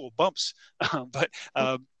 "Hey, cool bumps," but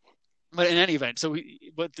in any event,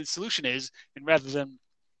 what the solution is, and rather than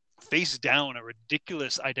face down a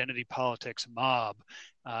ridiculous identity politics mob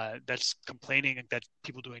that's complaining that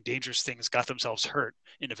people doing dangerous things got themselves hurt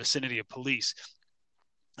in the vicinity of police,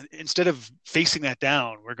 instead of facing that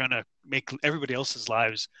down, we're going to make everybody else's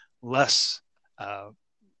lives less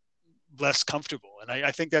comfortable. And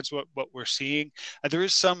I think that's what we're seeing. There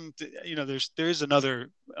is some, there is another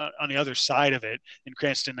on the other side of it in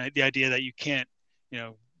Cranston, the idea that you can't,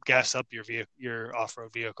 gas up your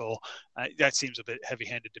off-road vehicle. That seems a bit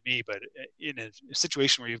heavy-handed to me, but in a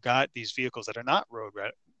situation where you've got these vehicles that are not road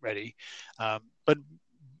ready, but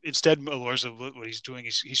instead, Elorza, what he's doing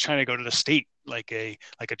is he's trying to go to the state like a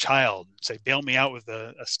child and say, bail me out with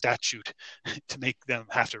a statute to make them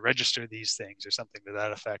have to register these things or something to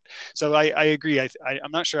that effect. So I agree.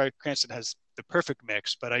 I'm not sure Cranston has the perfect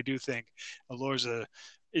mix, but I do think Elorza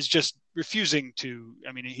is just refusing to.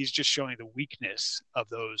 I mean, he's just showing the weakness of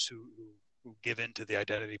those who give in to the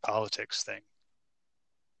identity politics thing.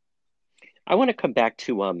 I want to come back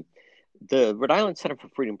to the Rhode Island Center for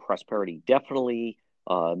Freedom and Prosperity. Definitely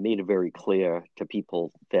made it very clear to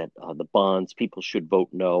people that the bonds, people should vote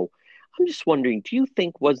no. I'm just wondering, do you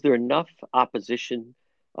think, was there enough opposition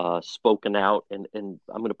spoken out? And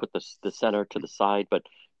I'm going to put the center to the side, but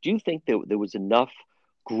do you think that there was enough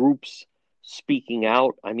groups speaking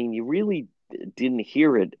out? I mean, you really didn't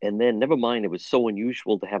hear it. And then never mind, it was so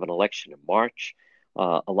unusual to have an election in March.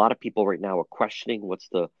 A lot of people right now are questioning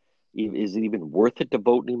is it even worth it to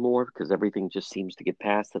vote anymore? Because everything just seems to get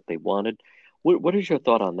passed that they wanted. What is your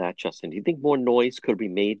thought on that, Justin? Do you think more noise could be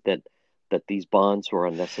made that these bonds were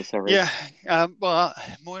unnecessary? Yeah, well,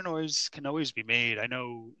 more noise can always be made. I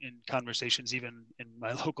know in conversations, even in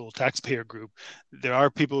my local taxpayer group, there are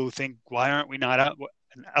people who think, why aren't we not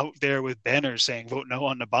out there with banners saying vote no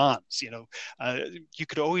on the bonds? You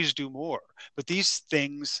could always do more, but these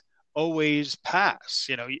things always pass.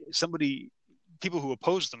 People who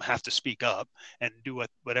oppose them have to speak up and do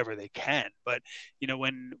whatever they can. But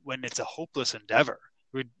when it's a hopeless endeavor,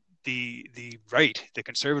 the right, the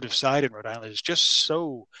conservative side in Rhode Island is just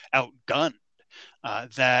so outgunned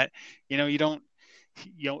that you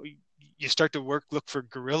start to look for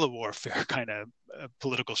guerrilla warfare kind of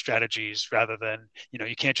political strategies rather than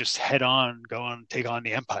you can't just head on go on take on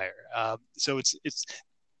the empire. So it's.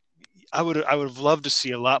 I would have loved to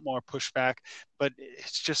see a lot more pushback, but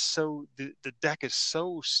it's just so the deck is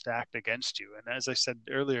so stacked against you. And as I said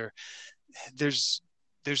earlier, there's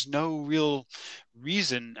no real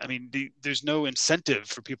reason. I mean, there's no incentive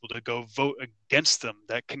for people to go vote against them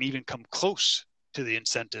that can even come close to the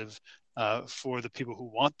incentive for the people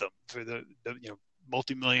who want them, for the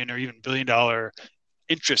multi-million or even billion-dollar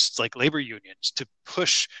interests like labor unions to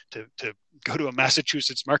push to go to a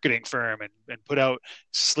Massachusetts marketing firm and put out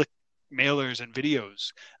slick mailers and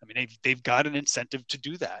videos. I mean, they've got an incentive to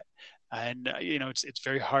do that, and it's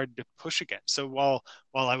very hard to push against. So while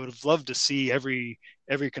I would have loved to see every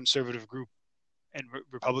conservative group and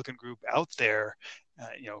Republican group out there,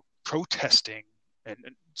 protesting and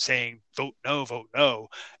saying vote no,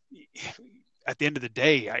 at the end of the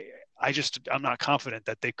day, I'm not confident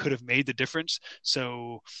that they could have made the difference.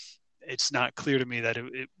 So it's not clear to me that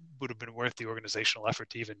it would have been worth the organizational effort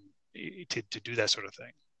to even to do that sort of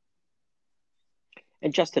thing.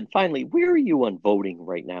 And Justin, finally, where are you on voting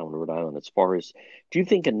right now in Rhode Island? As far as, do you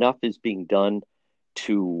think enough is being done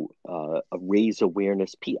to raise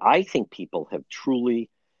awareness? I think people have truly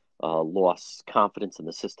lost confidence in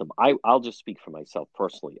the system. I'll just speak for myself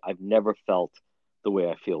personally. I've never felt the way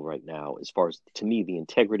I feel right now. As far as, to me, the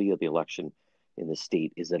integrity of the election in the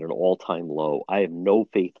state is at an all-time low. I have no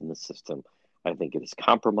faith in the system. I think it is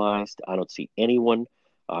compromised. I don't see anyone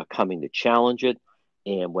coming to challenge it.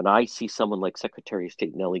 And when I see someone like Secretary of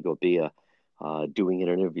State Nellie Gorbea doing an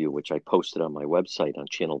interview, which I posted on my website on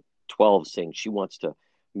Channel 12, saying she wants to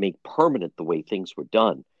make permanent the way things were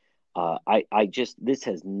done, this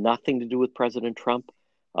has nothing to do with President Trump.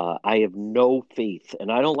 I have no faith, and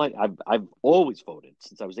I don't like. I've always voted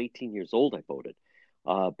since I was 18 years old. I voted,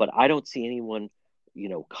 but I don't see anyone,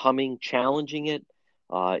 coming challenging it.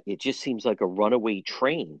 It just seems like a runaway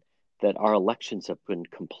train that our elections have been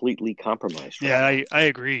completely compromised. Yeah, I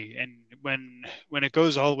agree. And when it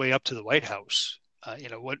goes all the way up to the White House,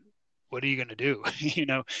 what are you going to do?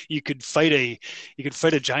 You could fight a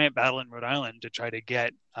giant battle in Rhode Island to try to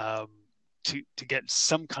get to get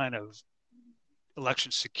some kind of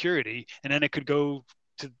election security, and then it could go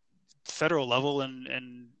to federal level,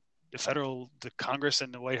 and the Congress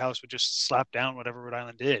and the White House would just slap down whatever Rhode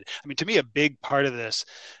Island did. I mean, to me, a big part of this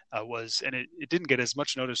was, and it didn't get as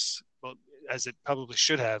much notice as it probably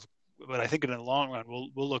should have, but I think in the long run, we'll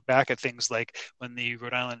look back at things like when the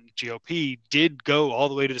Rhode Island GOP did go all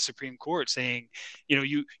the way to the Supreme Court saying,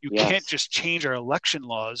 you Yes. can't just change our election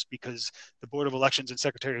laws because the Board of Elections and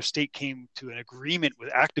Secretary of State came to an agreement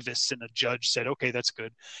with activists and a judge said, okay, that's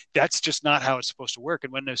good. That's just not how it's supposed to work.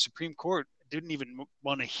 And when the Supreme Court didn't even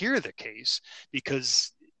want to hear the case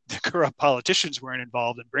because the corrupt politicians weren't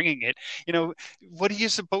involved in bringing it, what are you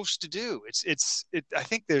supposed to do? I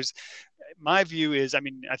think my view is, I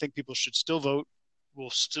think people should still vote. They'll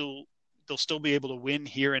still be able to win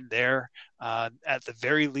here and there. At the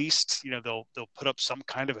very least, they'll put up some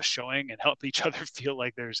kind of a showing and help each other feel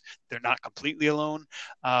like they're not completely alone.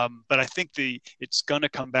 But I think it's going to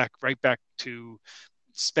come right back to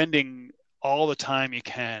spending all the time you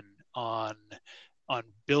can on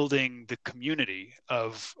building the community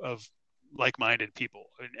of like-minded people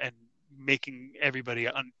and making everybody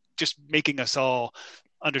just making us all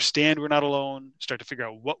understand we're not alone, start to figure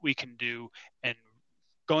out what we can do, and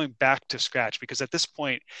going back to scratch. Because at this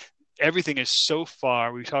point, everything is so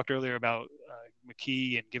far. We talked earlier about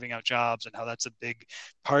McKee and giving out jobs and how that's a big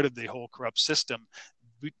part of the whole corrupt system.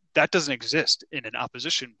 That doesn't exist in an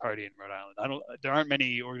opposition party in Rhode Island. There aren't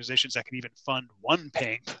many organizations that can even fund one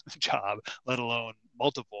paying job, let alone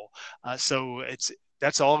multiple. So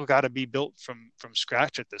that's all got to be built from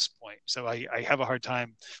scratch at this point. So I have a hard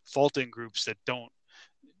time faulting groups that don't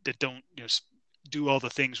do all the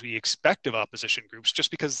things we expect of opposition groups just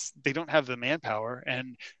because they don't have the manpower,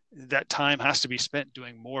 and that time has to be spent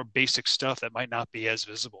doing more basic stuff that might not be as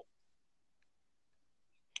visible.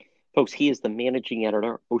 Folks, he is the managing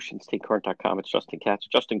editor, OceanStateCurrent.com. It's Justin Katz.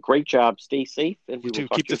 Justin, great job. Stay safe, and we will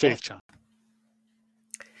talk keep to you the again. faith, John.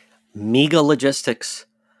 MEGA Logistics.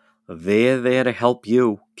 They're there to help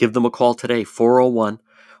you. Give them a call today,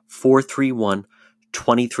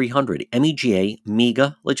 401-431-2300. MEGA,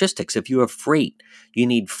 MEGA Logistics. If you have freight, you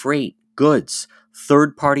need freight, goods,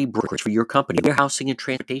 third-party brokerage for your company, warehousing and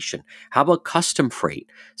transportation. How about custom freight,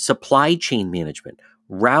 supply chain management,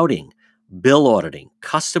 routing, bill auditing,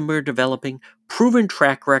 customer developing, proven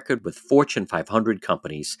track record with Fortune 500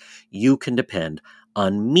 companies? You can depend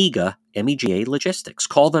on MEGA, MEGA Logistics.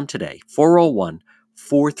 Call them today,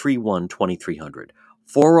 401-431-2300.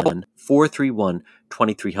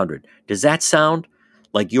 401-431-2300. Does that sound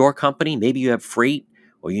like your company? Maybe you have freight,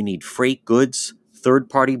 or you need freight, goods,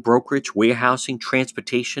 third-party brokerage, warehousing,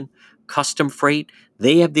 transportation, custom freight.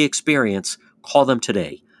 They have the experience. Call them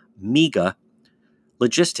today. MEGA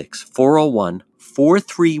Logistics,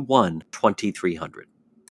 401-431-2300.